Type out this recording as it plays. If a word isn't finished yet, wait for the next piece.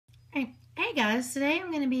Hey guys, today I'm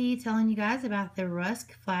going to be telling you guys about the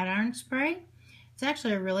RUSK flat iron spray. It's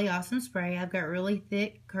actually a really awesome spray. I've got really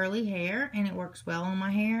thick curly hair and it works well on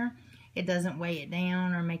my hair. It doesn't weigh it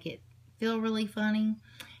down or make it feel really funny.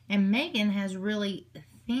 And Megan has really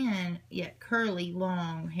thin yet curly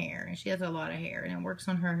long hair, and she has a lot of hair and it works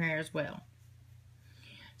on her hair as well.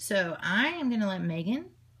 So I am going to let Megan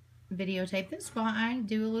videotape this while I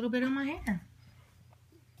do a little bit on my hair.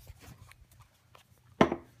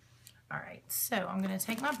 Alright, so I'm going to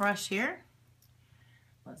take my brush here.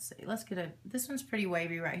 Let's see, this one's pretty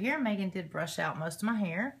wavy right here. Megan did brush out most of my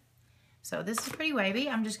hair. So this is pretty wavy.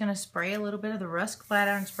 I'm just going to spray a little bit of the RUSK flat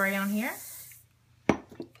iron spray on here.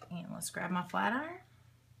 And let's grab my flat iron.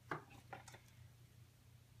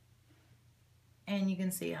 And you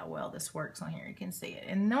can see how well this works on here. You can see it.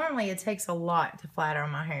 And normally it takes a lot to flat iron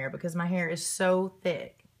my hair because my hair is so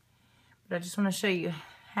thick. But I just want to show you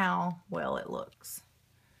how well it looks.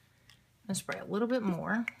 I'm going to spray a little bit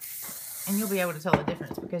more, and you'll be able to tell the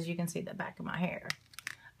difference because you can see the back of my hair.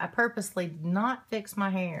 I purposely did not fix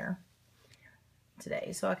my hair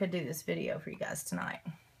today so I could do this video for you guys tonight.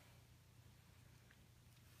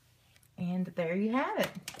 And there you have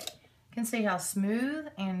it. You can see how smooth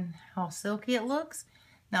and how silky it looks.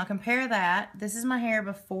 Now compare that. This is my hair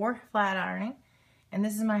before flat ironing, and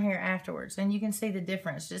this is my hair afterwards. And you can see the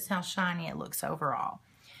difference, just how shiny it looks overall.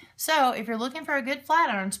 So if you're looking for a good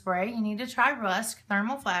flat iron spray, you need to try RUSK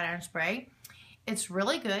Thermal Flat Iron Spray. It's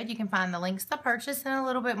really good. You can find the links to purchase and a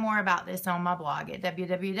little bit more about this on my blog at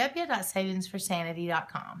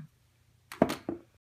www.savingsforsanity.com.